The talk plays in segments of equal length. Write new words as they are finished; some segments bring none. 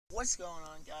What's going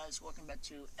on, guys? Welcome back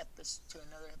to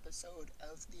another episode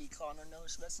of the Connor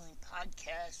Knows Wrestling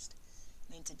podcast.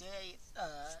 And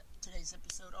today's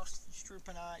episode, Austin Stroop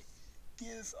and I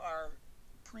give our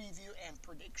preview and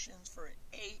predictions for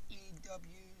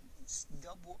AEW's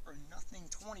Double or Nothing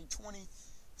 2020.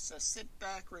 So sit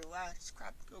back, relax,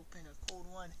 crack open a cold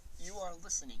one. You are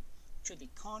listening to the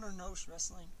Connor Knows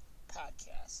Wrestling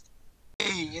podcast.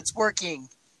 Hey, it's working!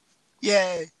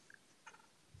 Yay!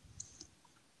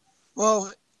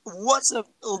 Well, what's up,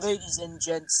 ladies and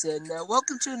gents, and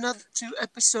welcome to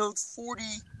episode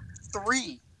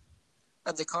 43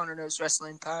 of the Connor Knows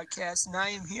Wrestling podcast. And I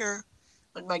am here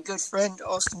with my good friend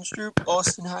Austin Stroop.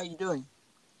 Austin, how you doing?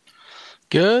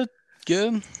 Good.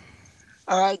 All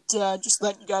right, just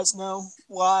letting you guys know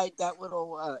why that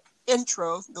little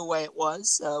intro the way it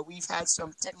was. We've had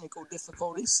some technical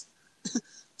difficulties,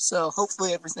 so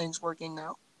hopefully everything's working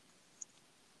now.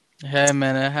 Hey,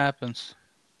 man, it happens.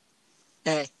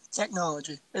 Hey,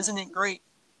 technology, isn't it great?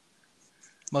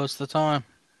 Most of the time.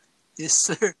 Yes,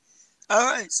 sir.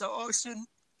 All right, so Austin,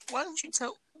 why don't you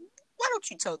tell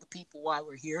the people why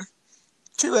we're here?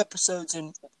 2 episodes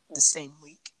in the same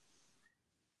week.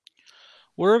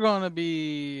 We're going to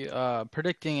be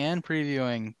predicting and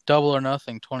previewing Double or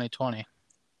Nothing 2020.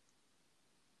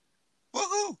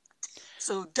 Woohoo!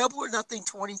 So Double or Nothing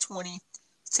 2020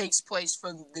 takes place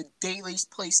from the Daily's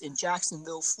place in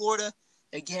Jacksonville, Florida.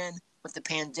 Again, with the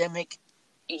pandemic,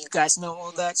 you guys know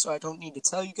all that, so I don't need to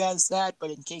tell you guys that.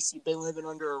 But in case you've been living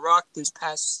under a rock this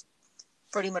past,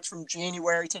 pretty much from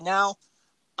January to now,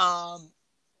 the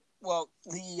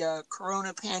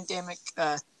Corona pandemic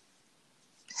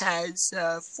has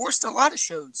forced a lot of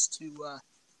shows to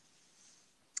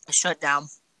shut down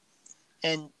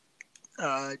and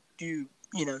do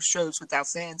shows without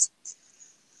fans.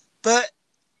 But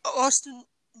Austin,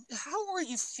 how were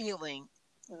you feeling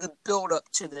the build up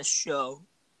to this show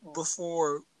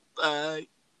before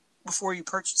you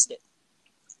purchased it?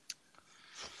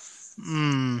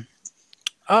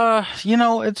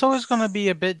 It's always going to be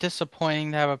a bit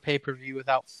disappointing to have a pay-per-view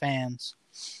without fans.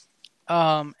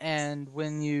 And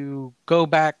when you go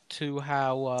back to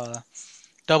how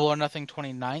Double or Nothing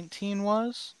 2019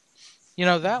 was,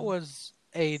 that was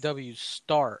AEW's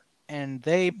start, and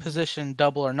they positioned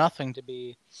Double or Nothing to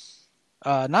be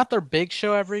not their big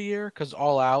show every year, because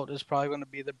All Out is probably going to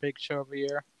be the big show every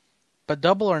year. But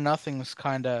Double or Nothing is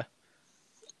kind of,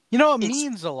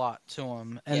 means a lot to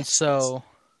them. And so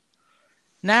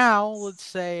now, let's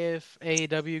say if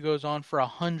AEW goes on for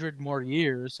 100 more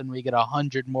years and we get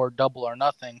 100 more Double or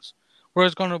Nothings, we're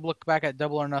just going to look back at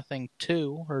Double or Nothing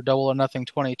 2 or Double or Nothing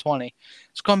 2020.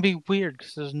 It's going to be weird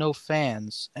because there's no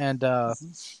fans. And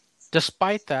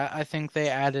despite that, I think they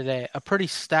added a pretty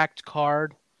stacked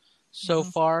card. So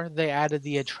far, they added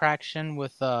the attraction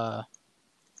with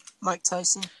Mike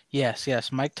Tyson.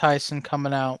 Yes, Mike Tyson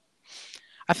coming out.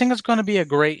 I think it's going to be a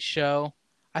great show.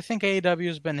 I think AEW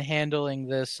has been handling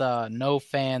this no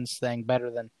fans thing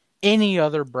better than any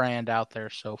other brand out there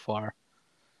so far.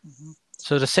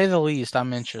 So to say the least,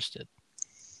 I'm interested.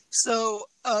 So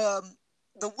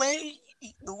the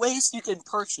ways you can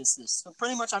purchase this. So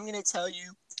pretty much, I'm going to tell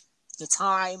you the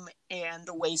time and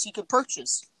the ways you can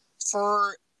purchase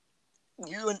for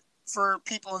you and for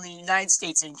people in the United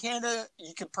States and Canada.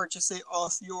 You can purchase it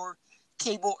off your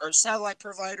cable or satellite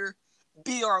provider,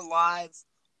 BR Live,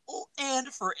 and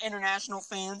for international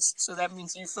fans. So that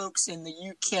means you folks in the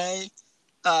UK,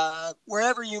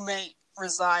 wherever you may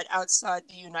reside outside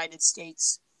the United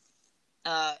States,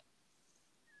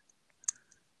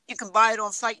 you can buy it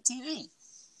on Fight TV.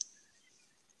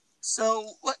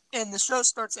 So, and the show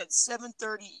starts at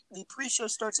 7:30. The pre-show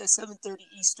starts at 7:30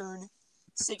 Eastern,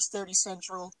 6:30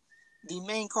 Central. The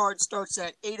main card starts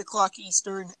at 8 o'clock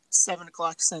Eastern, 7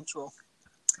 o'clock Central.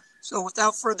 So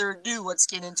without further ado, let's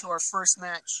get into our first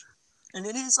match. And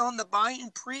it is on the buy-in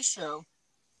pre-show.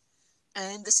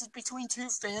 And this is between 2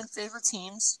 fan-favorite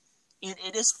teams. And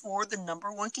it is for the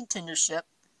number 1 contendership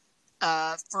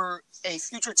for a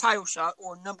future title shot,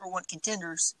 or number 1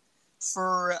 contenders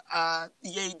for the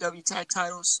AEW tag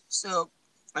titles. So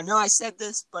I know I said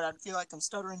this, but I feel like I'm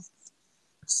stuttering.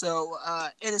 So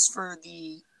it is for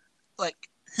the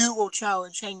who will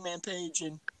challenge Hangman Page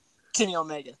and Kenny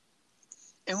Omega.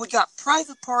 And we got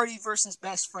Private Party versus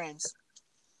Best Friends.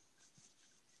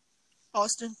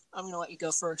 Austin, I'm going to let you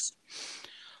go first.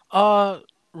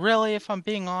 Really, if I'm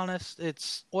being honest,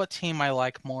 it's what team I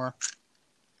like more.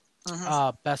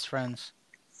 Best Friends.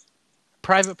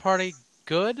 Private Party,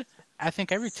 good. I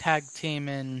think every tag team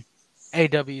in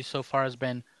AEW so far has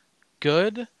been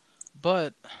good,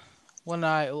 but when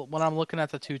I'm looking at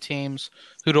the 2 teams,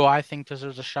 who do I think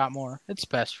deserves a shot more? It's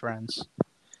Best Friends.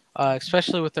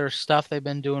 especially with their stuff they've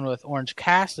been doing with Orange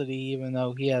Cassidy, even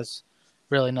though he has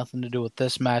really nothing to do with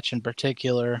this match in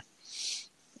particular.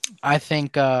 I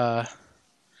think they're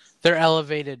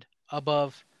elevated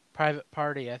above Private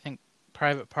Party. I think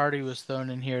Private Party was thrown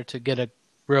in here to get a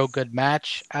real good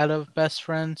match out of Best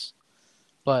Friends,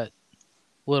 but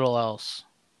little else.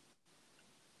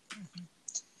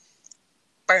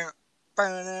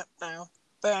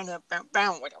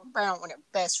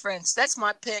 Best Friends. That's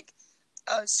my pick,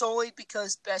 solely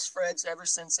because Best Friends, ever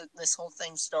since this whole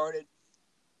thing started,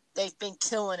 they've been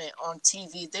killing it on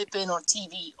TV. They've been on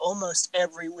TV almost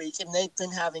every week, and they've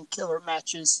been having killer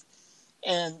matches.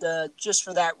 And just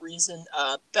for that reason,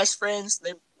 Best Friends,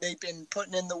 they've been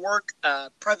putting in the work.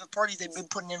 Private Party, they've been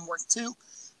putting in work too,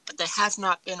 but they have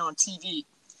not been on TV.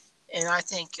 And I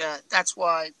think that's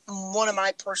why one of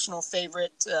my personal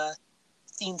favorite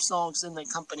theme songs in the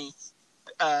company,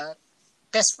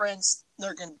 Best Friends,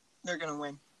 they're gonna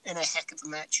win in a heck of a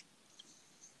match.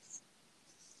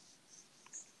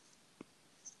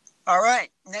 All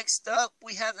right, next up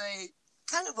we have a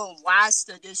kind of a last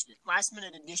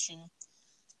minute addition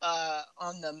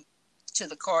to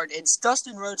the card. It's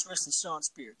Dustin Rhodes versus Shawn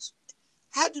Spears.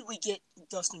 How did we get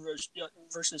Dustin Rhodes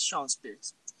versus Shawn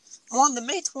Spears? Well, on the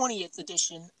May 20th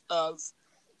edition of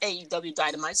AEW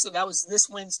Dynamite, so that was this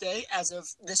Wednesday as of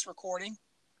this recording,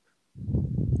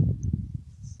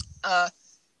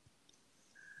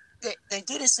 they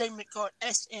did a segment called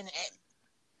SNN,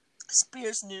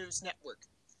 Spears News Network,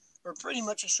 or pretty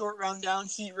much a short rundown.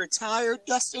 He retired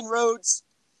Dustin Rhodes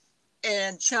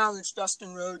and challenged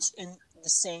Dustin Rhodes in the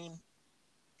same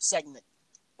segment.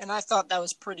 And I thought that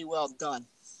was pretty well done.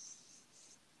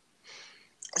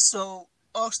 So,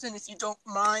 Austin, if you don't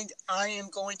mind, I am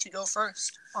going to go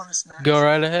first on this match. Go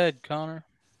right ahead, Connor.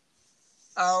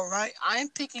 All right. I am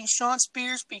picking Shawn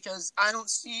Spears because I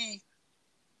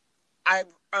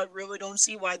really don't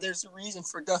see why there's a reason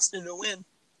for Dustin to win.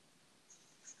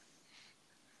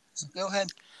 So go ahead.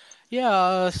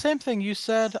 Yeah, same thing you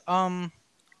said.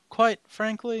 Quite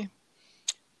frankly,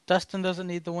 Dustin doesn't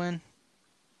need the win.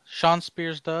 Shawn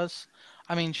Spears does.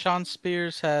 I mean, Shawn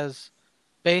Spears has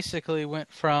basically went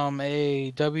from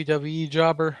a WWE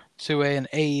jobber to an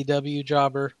AEW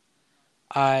jobber.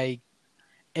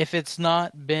 If it's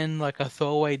not been like a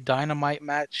throwaway Dynamite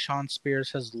match, Shawn Spears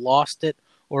has lost it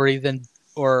or even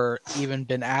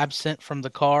been absent from the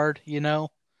card, you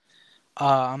know?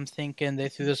 I'm thinking they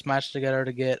threw this match together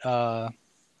to get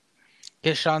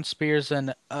Shawn Spears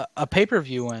a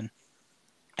pay-per-view win.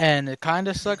 And it kind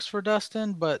of sucks for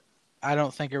Dustin, but I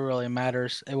don't think it really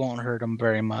matters. It won't hurt him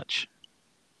very much.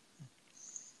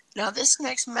 Now, this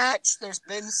next match, there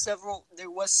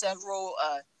was several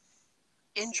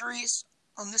injuries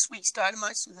on this week's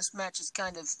Dynamite, so this match is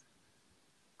kind of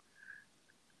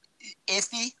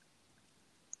iffy.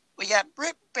 We got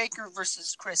Britt Baker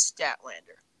versus Chris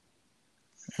Statlander.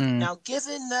 Now,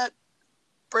 given that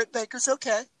Britt Baker's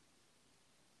okay,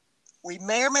 we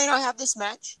may or may not have this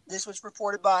match. This was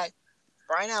reported by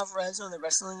Brian Alvarez on the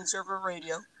Wrestling Observer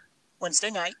Radio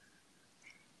Wednesday night.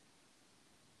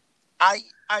 I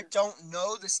don't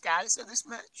know the status of this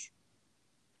match.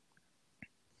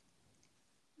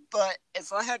 But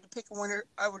if I had to pick a winner,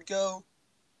 I would go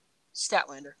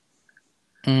Statlander.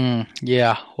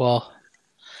 Yeah, well,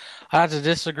 I have to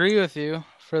disagree with you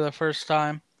for the first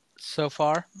time so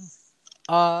far.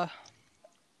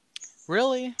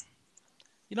 Really?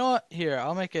 You know what? Here,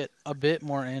 I'll make it a bit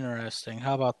more interesting.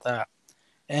 How about that?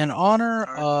 In honor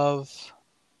of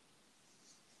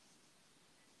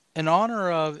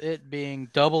it being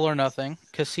Double or Nothing,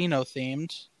 casino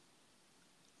themed,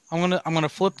 I'm gonna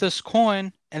flip this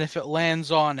coin, and if it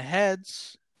lands on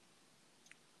heads,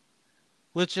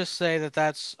 let's just say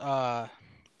that's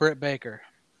Britt Baker.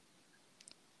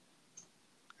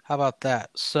 How about that?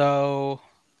 So,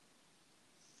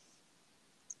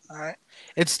 all right,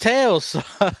 it's tails.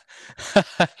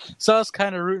 So I was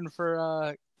kind of rooting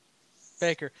for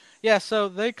Baker. Yeah, so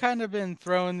they kind of been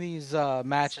throwing these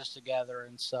matches together,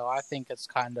 and so I think it's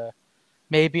kind of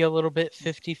maybe a little bit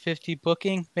 50-50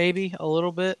 booking, maybe a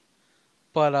little bit.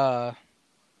 But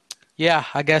yeah,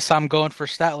 I guess I'm going for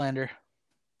Statlander.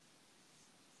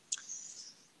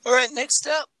 All right, next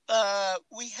up,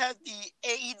 we have the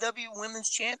AEW Women's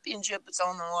Championship. It's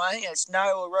on the line as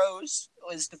Nyla Rose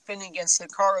was defending against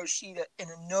Hikaru Shida in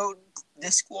a no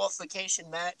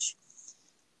disqualification match.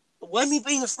 Let me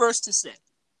be the first to say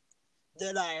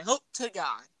that I hope to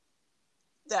God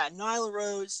that Nyla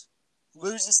Rose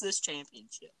loses this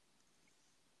championship.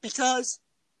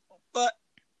 But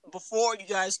before you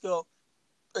guys go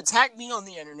attack me on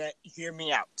the internet, hear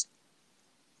me out.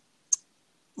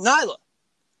 Nyla,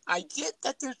 I get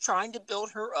that they're trying to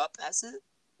build her up as a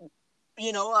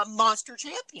monster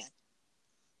champion,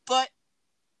 but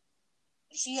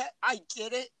I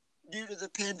get it due to the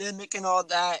pandemic and all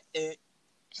that.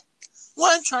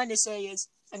 What I'm trying to say is,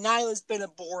 Nyla's been a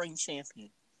boring champion.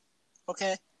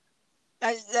 Okay,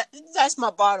 that's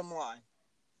my bottom line.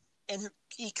 And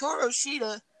Hikaru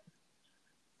Shida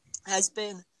has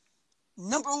been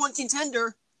number one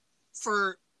contender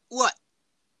for what?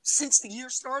 Since the year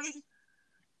started?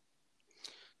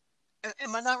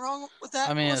 Am I not wrong with that,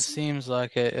 I mean, it Melissa? seems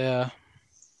like it, yeah.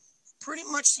 Pretty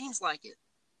much seems like it.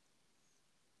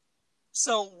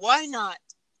 So why not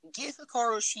give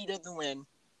Hikaru Shida the win,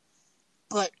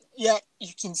 but yet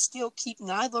you can still keep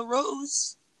Nyla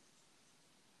Rose?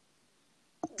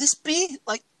 This be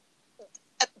like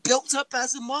built up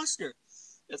as a monster.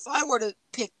 If I were to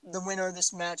pick the winner of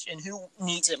this match and who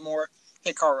needs it more,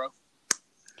 Hikaru.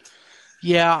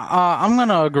 Yeah, I'm going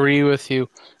to agree with you.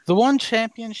 The one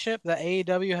championship that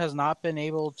AEW has not been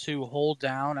able to hold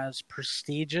down as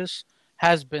prestigious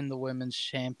has been the Women's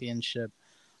Championship.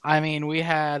 I mean, we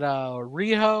had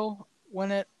Riho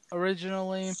win it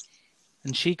originally,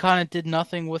 and she kind of did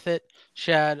nothing with it.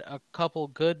 She had a couple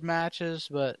good matches,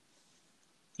 but,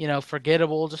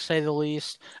 forgettable to say the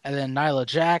least. And then Nyla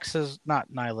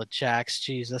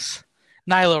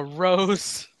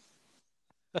Rose.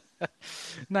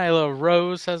 Nyla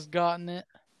Rose has gotten it,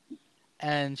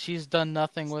 and she's done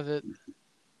nothing with it.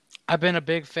 I've been a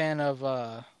big fan of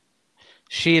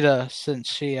Shida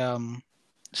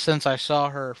since I saw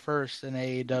her first in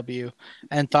AEW,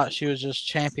 and thought she was just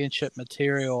championship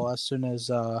material as soon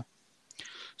as I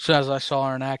saw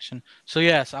her in action. So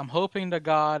yes, I'm hoping to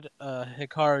God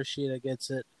Hikaru Shida gets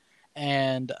it,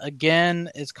 and again,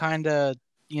 it's kind of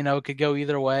it could go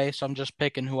either way. So I'm just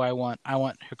picking who I want. I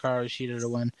want Hikaru Shida to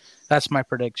win. That's my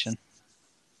prediction.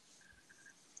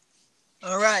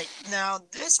 All right, now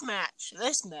this match.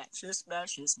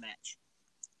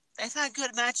 They've had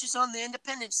good matches on the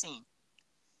independent scene,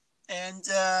 and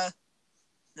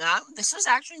now this is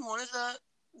actually one of the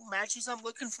matches I'm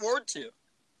looking forward to.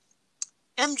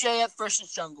 MJF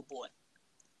versus Jungle Boy.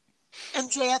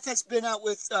 MJF has been out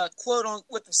with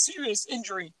with a serious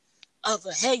injury of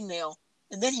a hangnail,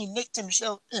 and then he nicked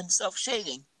himself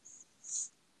shaving.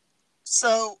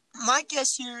 So my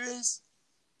guess here is,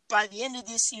 by the end of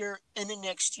this year and the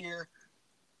next year,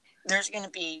 there's going to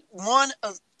be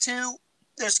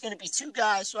There's going to be two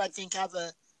guys who I think have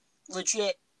a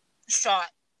legit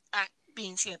shot at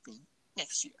being champion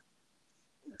next year.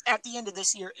 At the end of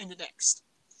this year and the next.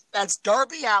 That's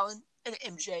Darby Allin and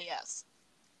MJF.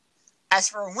 As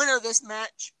for a winner of this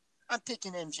match, I'm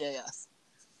picking MJF.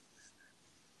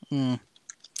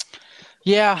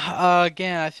 Yeah,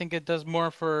 again, I think it does more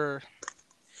for...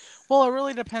 Well, it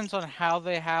really depends on how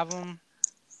they have them.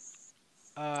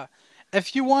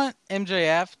 If you want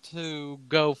MJF to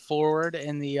go forward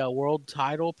in the world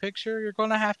title picture, you're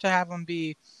going to have him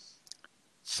be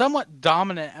somewhat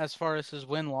dominant as far as his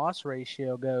win-loss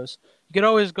ratio goes. You could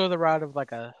always go the route of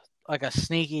like a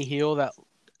sneaky heel that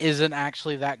isn't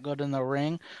actually that good in the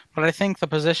ring, but I think the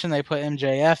position they put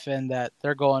MJF in, that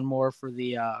they're going more for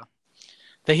the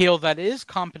heel that is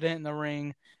competent in the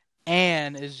ring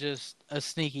and is just a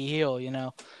sneaky heel,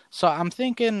 So I'm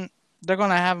thinking they're going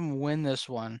to have him win this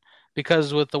one,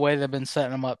 because with the way they've been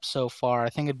setting him up so far, I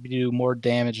think it'd do more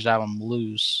damage to have him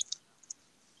lose.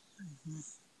 Mm-hmm.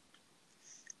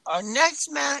 Our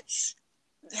next match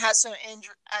has an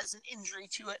injury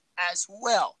to it as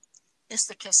well. It's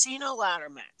the Casino Ladder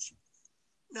match.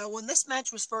 Now, when this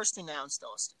match was first announced,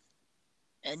 Austin,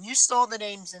 and you saw the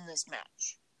names in this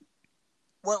match,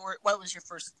 what was your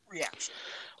first reaction?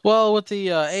 Well, with the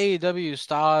AEW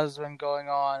stars been going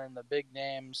on and the big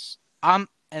names,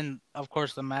 and of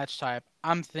course the match type,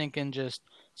 I'm thinking just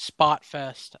spot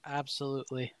fest.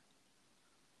 Absolutely.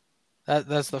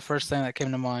 That's the first thing that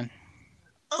came to mind.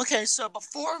 Okay, so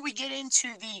before we get into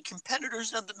the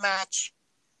competitors of the match,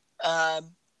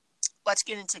 let's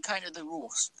get into kind of the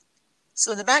rules.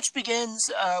 So the match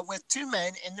begins with two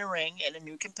men in the ring, and a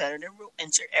new competitor will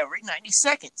enter every 90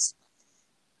 seconds.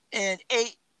 And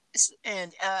eight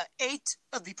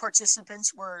of the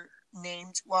participants were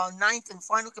named, while ninth and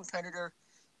final competitor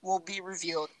will be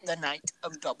revealed the night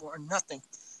of Double or Nothing.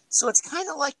 So it's kind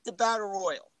of like the Battle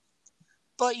Royal,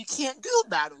 but you can't do a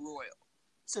Battle Royal.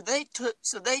 So they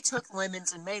took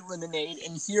lemons and made lemonade,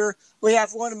 and here we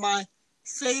have one of my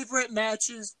favorite match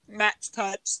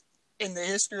types in the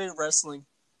history of wrestling,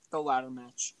 the ladder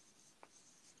match.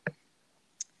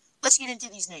 Let's get into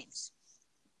these names.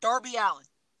 Darby Allin,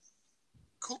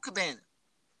 Colt Cabana,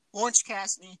 Orange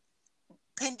Cassidy,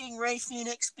 pending Rey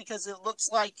Fenix, because it looks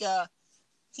like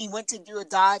he went to do a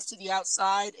dive to the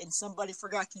outside, and somebody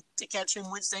forgot to catch him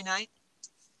Wednesday night.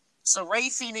 So Rey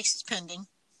Fenix is pending.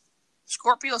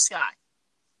 Scorpio Sky,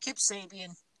 Kip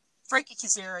Sabian, Frankie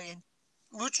Kazarian,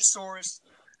 Luchasaurus,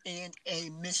 and a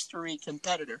mystery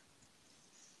competitor.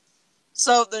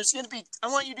 So there's going to be, I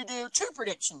want you to do 2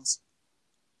 predictions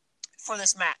for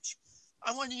this match.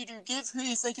 I want you to give who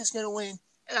you think is going to win,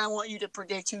 and I want you to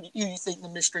predict who you think the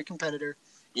mystery competitor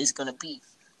is going to be.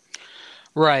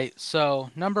 Right. So,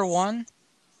 number 1,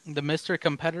 the mystery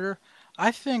competitor.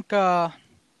 I think it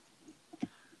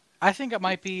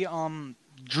might be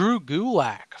Drew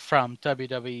Gulak from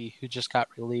WWE, who just got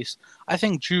released. I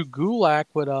think Drew Gulak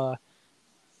would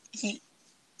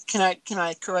Can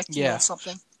I correct you on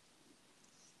something?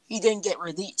 He didn't get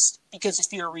released, because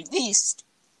if you're released,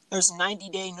 there's a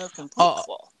 90-day no compete clause.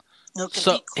 No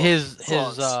compete his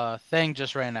thing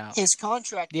just ran out. His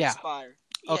contract expired.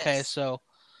 Okay, yes. So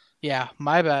yeah,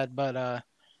 my bad, but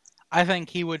I think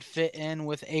he would fit in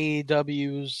with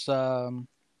AEW's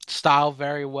style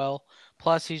very well.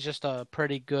 Plus, he's just a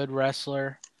pretty good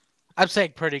wrestler. I'd say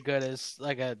pretty good is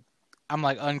I'm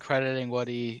uncrediting what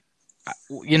he,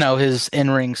 his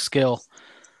in-ring skill.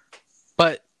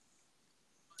 But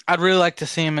I'd really like to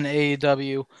see him in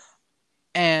AEW.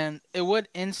 And it would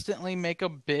instantly make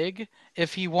him big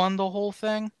if he won the whole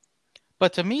thing.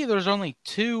 But to me, there's only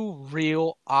 2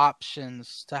 real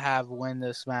options to have win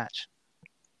this match.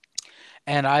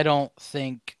 And I don't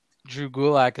think Drew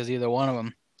Gulak is either one of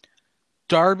them.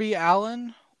 Darby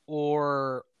Allin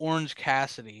or Orange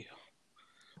Cassidy.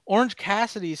 Orange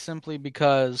Cassidy simply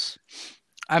because,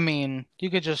 you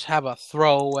could just have a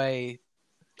throwaway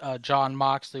Jon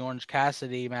Moxley Orange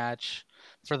Cassidy match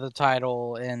for the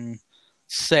title in,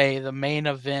 say, the main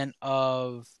event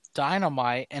of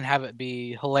Dynamite and have it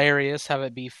be hilarious, have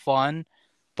it be fun,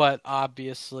 but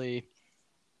obviously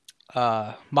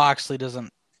Moxley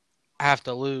doesn't have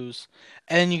to lose.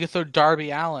 And you could throw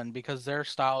Darby Allin because their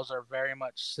styles are very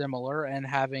much similar, and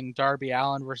having Darby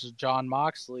Allin versus Jon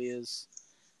Moxley is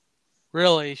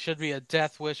really should be a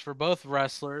death wish for both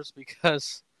wrestlers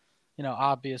because,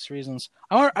 obvious reasons.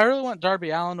 I really want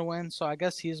Darby Allin to win, so I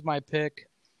guess he's my pick.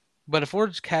 But if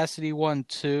Orange Cassidy won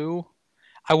too,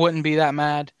 I wouldn't be that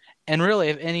mad. And really,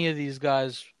 if any of these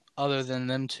guys other than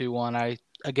them 2 won, I,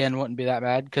 again, wouldn't be that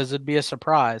mad because it'd be a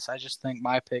surprise. I just think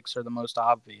my picks are the most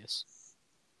obvious.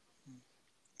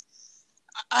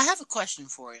 I have a question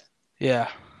for you. Yeah.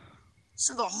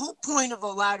 So the whole point of a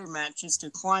ladder match is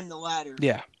to climb the ladder.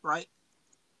 Yeah. Right?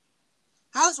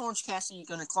 How is Orange Cassidy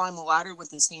going to climb a ladder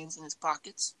with his hands in his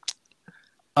pockets?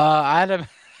 I'd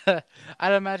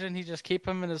imagine he just keep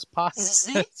them in his pockets.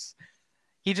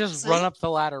 He just run up the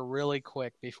ladder really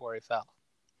quick before he fell.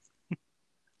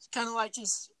 It's kind of like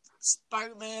just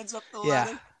Spider-Man's up the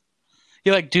ladder.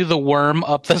 You do the worm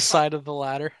up the side of the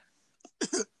ladder.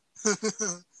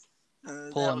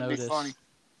 Pull a notice. Be funny.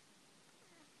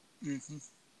 Mm-hmm.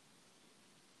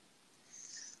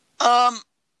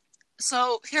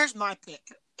 So here's my pick,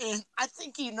 and I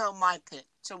think my pick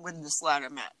to win this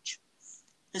ladder match.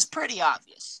 It's pretty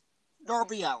obvious.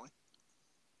 Darby Allin.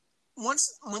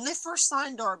 When they first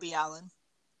signed Darby Allin,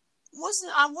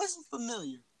 I wasn't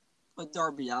familiar with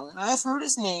Darby Allin. I have heard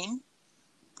his name,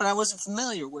 but I wasn't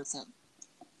familiar with him.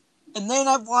 And then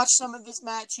I've watched some of his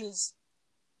matches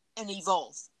and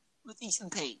Evolve with Ethan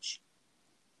Page.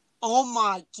 Oh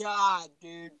my god,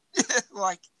 dude.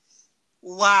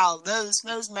 Wow,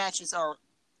 those matches are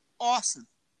awesome.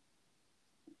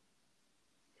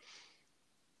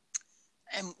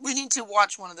 And we need to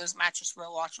watch one of those matches for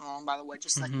a watch along, by the way,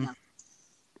 just let you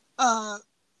know.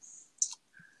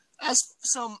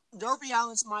 So Darby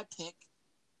Allin's my pick.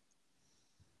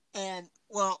 And,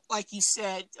 well, like you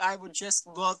said, I would just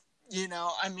love,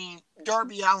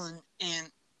 Darby Allin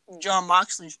and Jon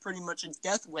Moxley is pretty much a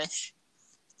death wish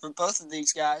for both of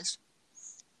these guys.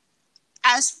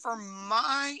 As for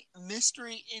my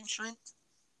mystery entrant,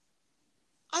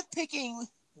 I'm picking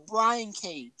Brian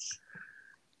Cage.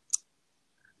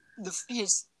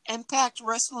 His Impact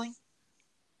Wrestling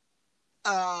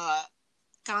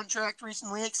contract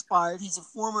recently expired. He's a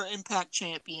former Impact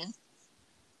champion.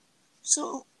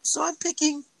 So I'm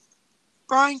picking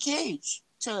Brian Cage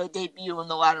to debut in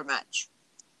the ladder match.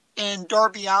 And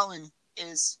Darby Allin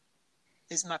is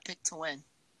my pick to win.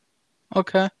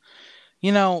 Okay.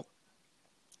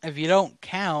 If you don't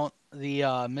count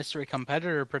the mystery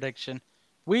competitor prediction,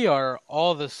 we are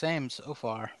all the same so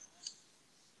far.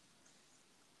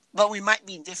 But we might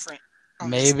be different on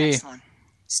this next one.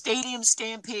 Stadium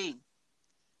Stampede.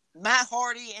 Matt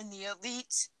Hardy and the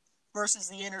Elite versus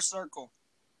the Inner Circle.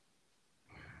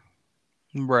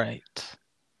 Right.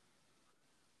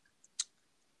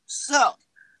 So,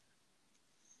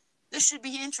 This should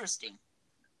be interesting.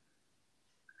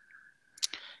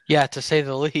 Yeah, to say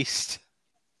the least.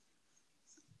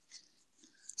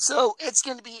 So it's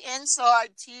going to be inside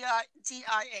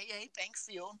TIAA Bank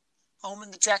Field, home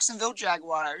in the Jacksonville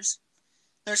Jaguars.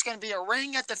 There's going to be a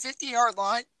ring at the 50-yard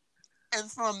line,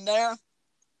 and from there,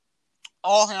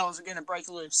 all hell is going to break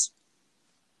loose.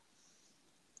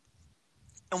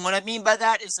 And what I mean by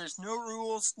that is there's no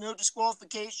rules, no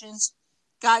disqualifications.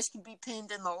 Guys can be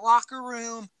pinned in the locker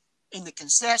room, in the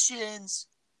concessions,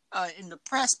 in the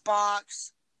press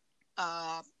box,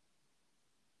 the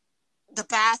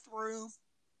bathroom,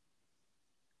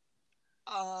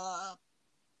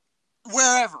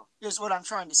 wherever is what I'm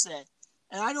trying to say.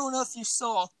 And I don't know if you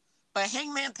saw, but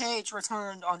Hangman Page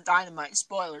returned on Dynamite.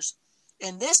 Spoilers.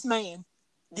 And this man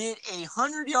did a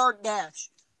 100-yard dash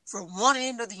from one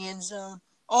end of the end zone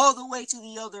all the way to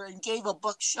the other and gave a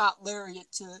buckshot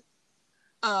lariat to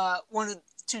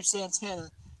to Santana.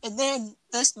 And then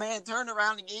this man turned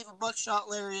around and gave a buckshot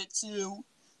lariat to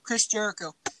Chris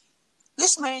Jericho.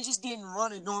 This man just didn't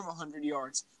run a normal 100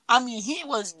 yards. I mean, he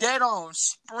was dead on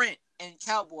sprint in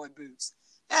cowboy boots.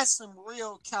 That's some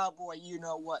real cowboy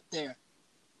you-know-what there.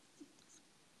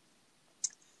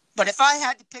 But if I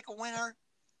had to pick a winner,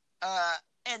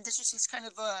 and this is just kind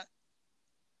of a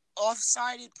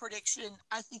off-sided prediction,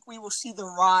 I think we will see the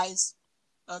rise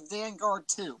of Vanguard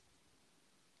 2.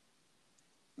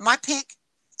 My pick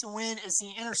to win is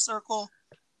the Inner Circle,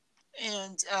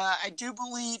 and I do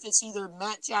believe it's either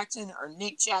Matt Jackson or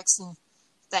Nick Jackson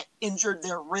that injured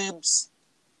their ribs.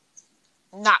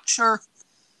 Not sure.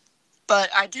 But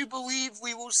I do believe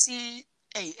we will see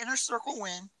a Inner Circle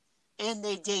win and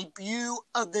the debut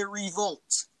of the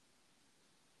Revolt.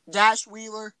 Dash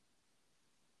Wheeler,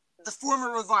 the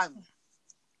former Revival,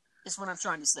 is what I'm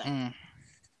trying to say.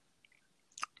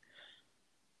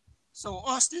 So,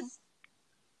 Austin,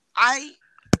 I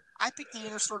picked the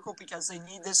Inner Circle because they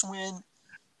need this win.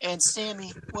 And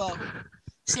Sammy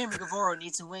Guevara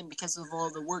needs a win because of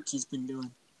all the work he's been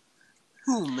doing.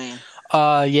 Oh, man.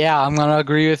 Yeah, I'm going to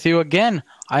agree with you again.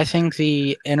 I think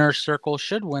the Inner Circle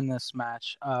should win this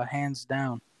match, hands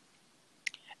down.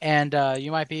 And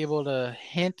you might be able to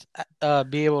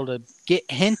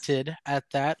get hinted at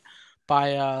that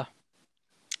by,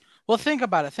 well, think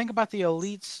about it. Think about the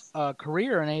Elite's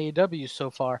career in AEW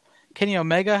so far. Kenny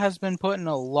Omega has been put in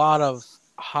a lot of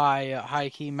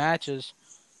high-key matches,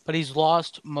 but he's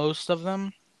lost most of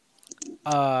them.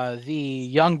 The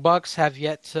Young Bucks have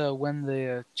yet to win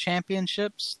the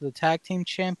championships, the tag team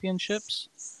championships.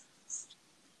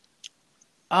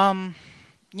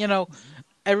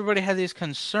 Everybody had these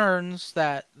concerns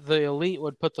that the Elite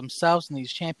would put themselves in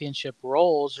these championship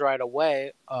roles right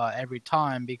away, every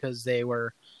time because they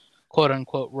were, quote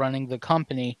unquote, running the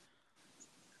company.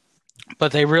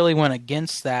 But they really went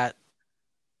against that,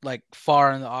 like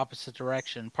far in the opposite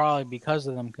direction, probably because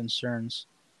of them concerns.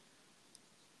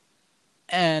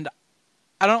 And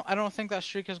I don't think that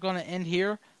streak is going to end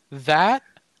here. That,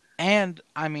 and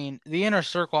I mean, the Inner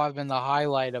Circle have been the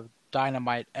highlight of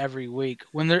Dynamite every week.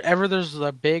 Whenever there's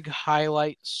a big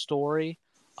highlight story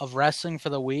of wrestling for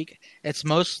the week, it's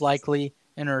most likely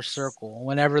Inner Circle.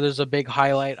 Whenever there's a big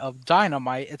highlight of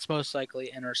Dynamite, it's most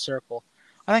likely Inner Circle.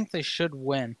 I think they should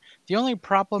win. The only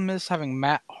problem is having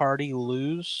Matt Hardy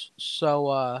lose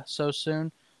so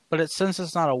soon. But since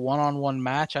it's not a one-on-one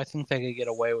match, I think they could get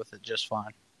away with it just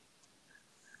fine.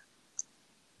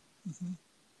 Mm-hmm.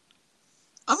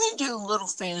 I'm going to do a little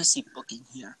fantasy booking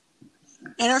here.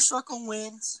 Inner Circle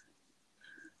wins.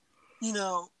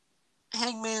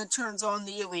 Hangman turns on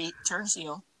the Elite, turns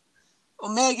heel.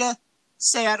 Omega,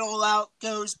 say it all out,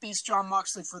 goes, beats Jon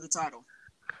Moxley for the title.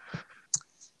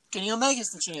 Kenny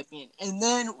Omega's the champion. And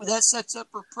then that sets up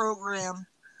a program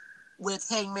with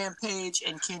Hangman Page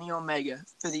and Kenny Omega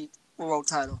for the world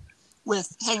title,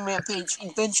 with Hangman Page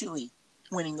eventually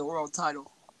winning the world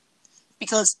title.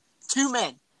 Because two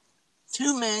men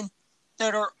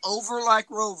that are over like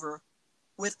Rover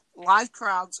with live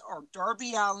crowds are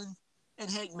Darby Allin and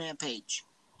Hangman Page.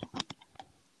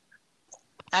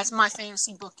 That's my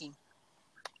fantasy booking.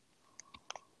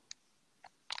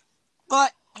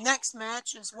 But next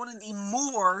match is one of the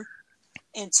more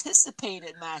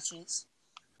anticipated matches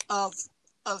of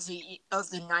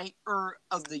the night, or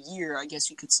of the year, I guess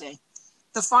you could say.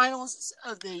 The finals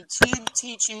of the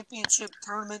TNT Championship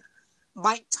Tournament.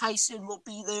 Mike Tyson will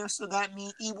be there, so that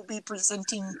means he will be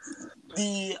presenting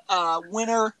the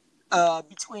winner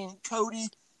between Cody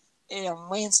and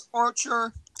Lance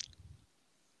Archer.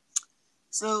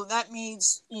 So that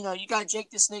means, you got Jake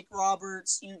the Snake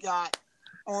Roberts, you got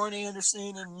Arn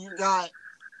Anderson, and you got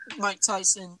Mike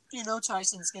Tyson.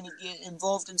 Tyson's going to get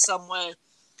involved in some way.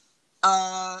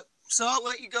 So I'll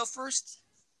let you go first.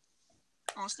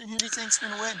 Austin, who do you think's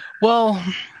going to win? Well,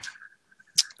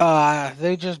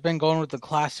 they've just been going with the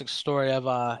classic story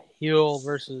of heel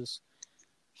versus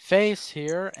face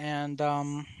here, and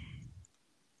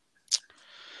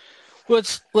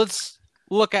let's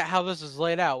look at how this is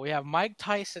laid out. We have Mike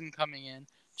Tyson coming in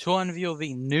to unveil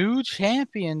the new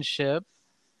championship.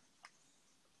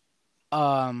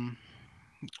 With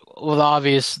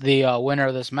the winner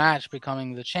of this match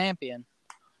becoming the champion.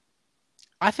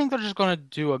 I think they're just going to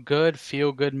do a good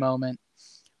feel-good moment.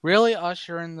 Really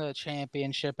usher in the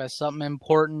championship as something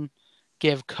important.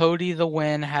 Give Cody the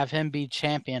win. Have him be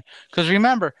champion. Because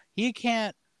remember, he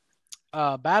can't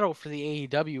battle for the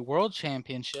AEW World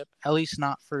Championship. At least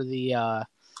not for the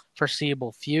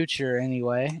foreseeable future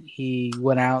anyway. He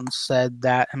went out and said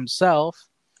that himself.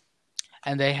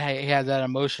 And he had that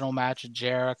emotional match with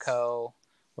Jericho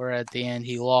where at the end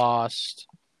he lost.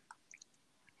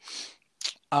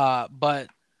 But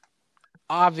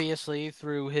obviously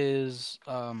through his,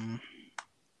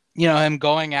 him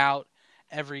going out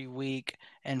every week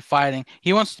and fighting,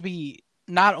 he wants to be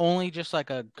not only just like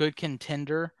a good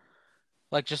contender,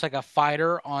 like just like a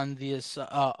fighter on this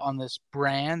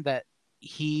brand that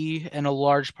he in a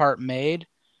large part made,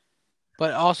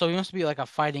 but also he wants to be like a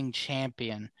fighting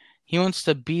champion. He wants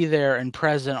to be there and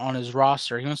present on his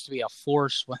roster. He wants to be a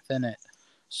force within it.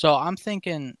 So I'm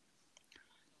thinking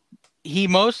he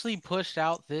mostly pushed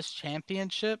out this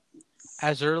championship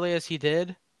as early as he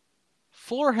did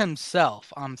for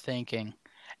himself, I'm thinking.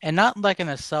 And not like in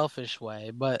a selfish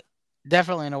way, but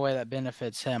definitely in a way that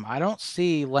benefits him. I don't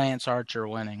see Lance Archer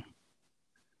winning.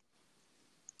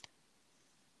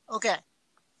 Okay.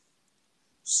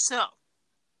 So,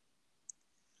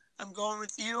 I'm going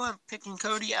with you. I'm picking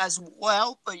Cody as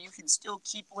well, but you can still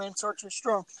keep Lance Archer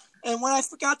strong. And what I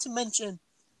forgot to mention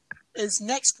is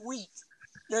next week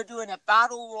they're doing a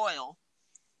battle royal,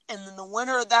 and then the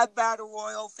winner of that battle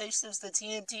royal faces the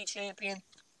TNT champion,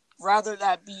 rather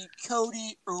that be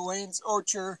Cody or Lance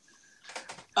Archer,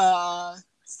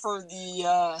 for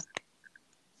the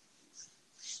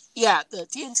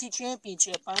TNT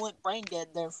championship. I went brain dead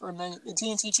there for a minute. The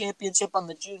TNT championship on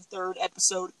the June 3rd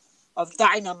episode of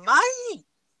Dynamite.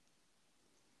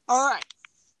 Alright.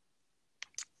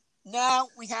 Now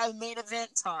we have main event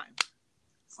time.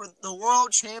 For the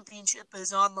World Championship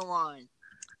is on the line.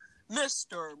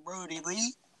 Mr. Brody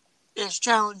Lee is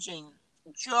challenging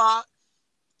Should I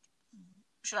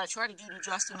try to do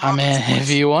Justin Roberts? I mean, if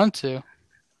you want to.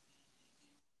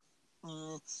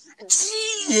 No.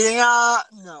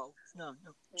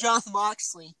 Jon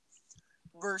Moxley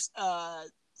versus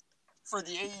for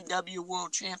the AEW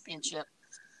World Championship.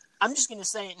 I'm just gonna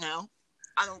say it now.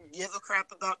 I don't give a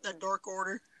crap about that Dark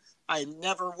Order. I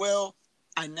never will.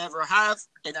 I never have,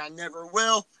 and I never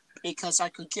will, because I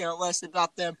could care less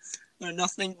about them. They're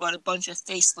nothing but a bunch of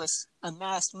faceless,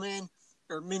 unmasked men,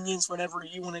 or minions, whatever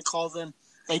you want to call them.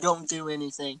 They don't do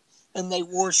anything, and they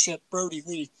worship Brody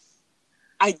Lee.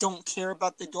 I don't care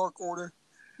about the Dark Order.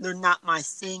 They're not my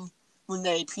thing. When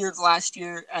they appeared last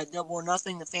year at Double or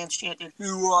Nothing, the fans chanted,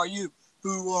 "Who are you?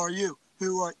 Who are you?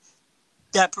 Who are..."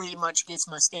 That pretty much gets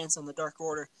my stance on the Dark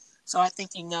Order. So I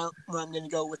think you know where I'm going to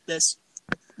go with this.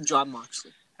 Jon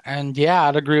Moxley. And yeah,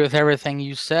 I'd agree with everything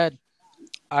you said.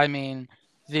 I mean,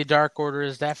 the Dark Order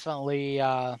is definitely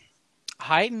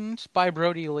heightened by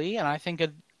Brody Lee, and I think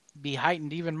it'd be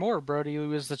heightened even more if Brody Lee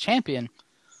was the champion.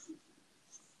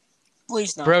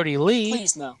 Please no. Brody Lee.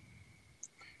 Please no.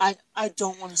 I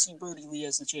don't want to see Brody Lee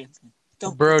as the champion.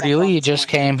 Brody Lee just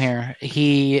came here.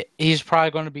 He's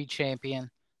probably going to be champion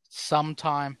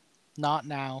sometime, not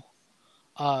now.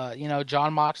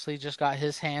 Jon Moxley just got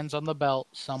his hands on the belt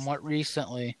somewhat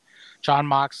recently. Jon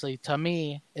Moxley, to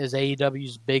me, is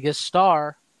AEW's biggest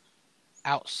star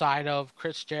outside of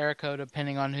Chris Jericho,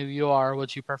 depending on who you are,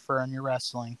 what you prefer in your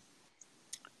wrestling.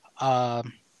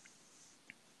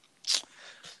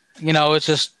 It's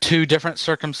just two different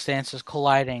circumstances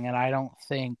colliding, and I don't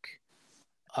think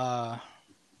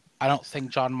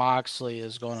Jon Moxley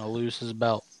is going to lose his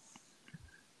belt.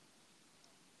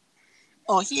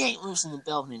 Oh, he ain't losing the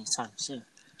belt anytime soon.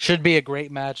 Should be a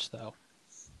great match, though.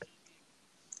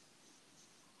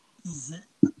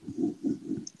 Mm-hmm.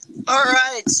 All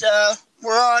right, so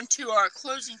we're on to our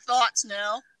closing thoughts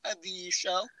now of the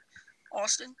show.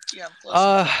 Austin, do you have closing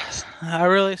thoughts? I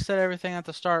really said everything at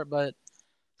the start, but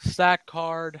stacked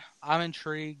card. I'm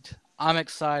intrigued. I'm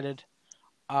excited.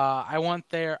 I want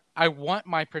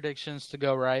my predictions to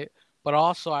go right, but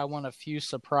also I want a few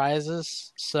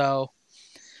surprises. So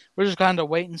we're just going to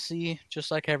wait and see,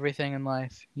 just like everything in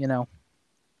life,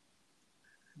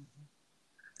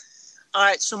 All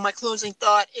right, so my closing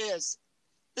thought is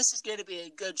this is going to be a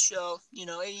good show. You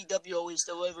know, AEW always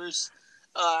delivers.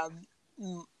 Um,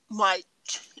 my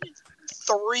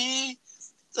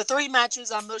the three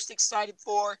matches I'm most excited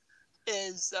for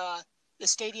is the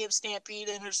Stadium Stampede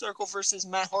Inner Circle versus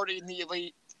Matt Hardy and the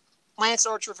Elite, Lance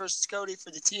Archer versus Cody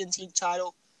for the TNT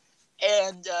title,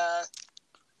 and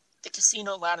the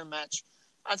Casino Ladder match.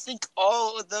 I think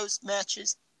all of those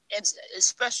matches, and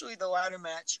especially the ladder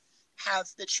match, have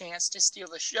the chance to steal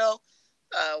the show.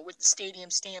 With the Stadium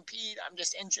Stampede, I'm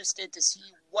just interested to see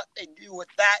what they do with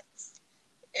that.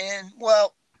 And,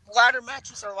 well, ladder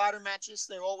matches are ladder matches.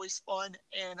 They're always fun.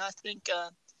 And I think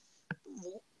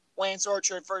Lance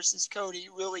Archer versus Cody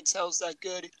really tells that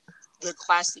the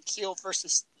classic heel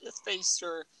versus face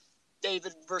or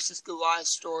David versus Goliath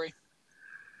story.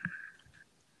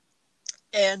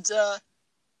 And,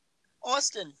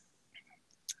 Austin.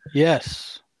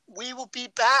 Yes. We will be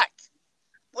back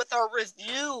with our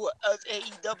review of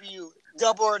AEW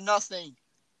Double or Nothing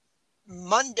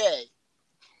Monday.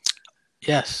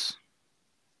 Yes.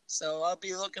 So I'll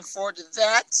be looking forward to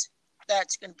that.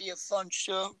 That's going to be a fun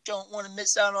show. Don't want to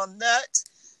miss out on that.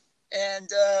 And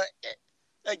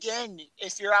again,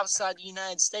 if you're outside the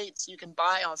United States, you can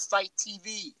buy on Fight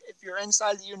TV. If you're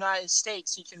inside the United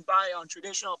States, you can buy on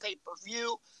traditional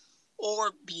pay-per-view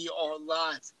or BR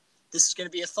Live. This is going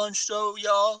to be a fun show,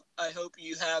 y'all. I hope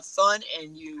you have fun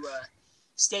and you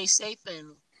stay safe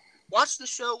and watch the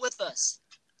show with us.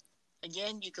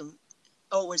 Again, you can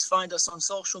always find us on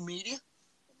social media.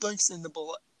 Links in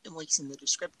the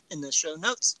description in the show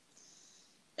notes.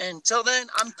 And until then,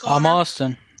 I'm Connor. I'm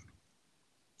Austin.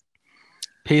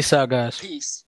 Peace out, guys. Peace.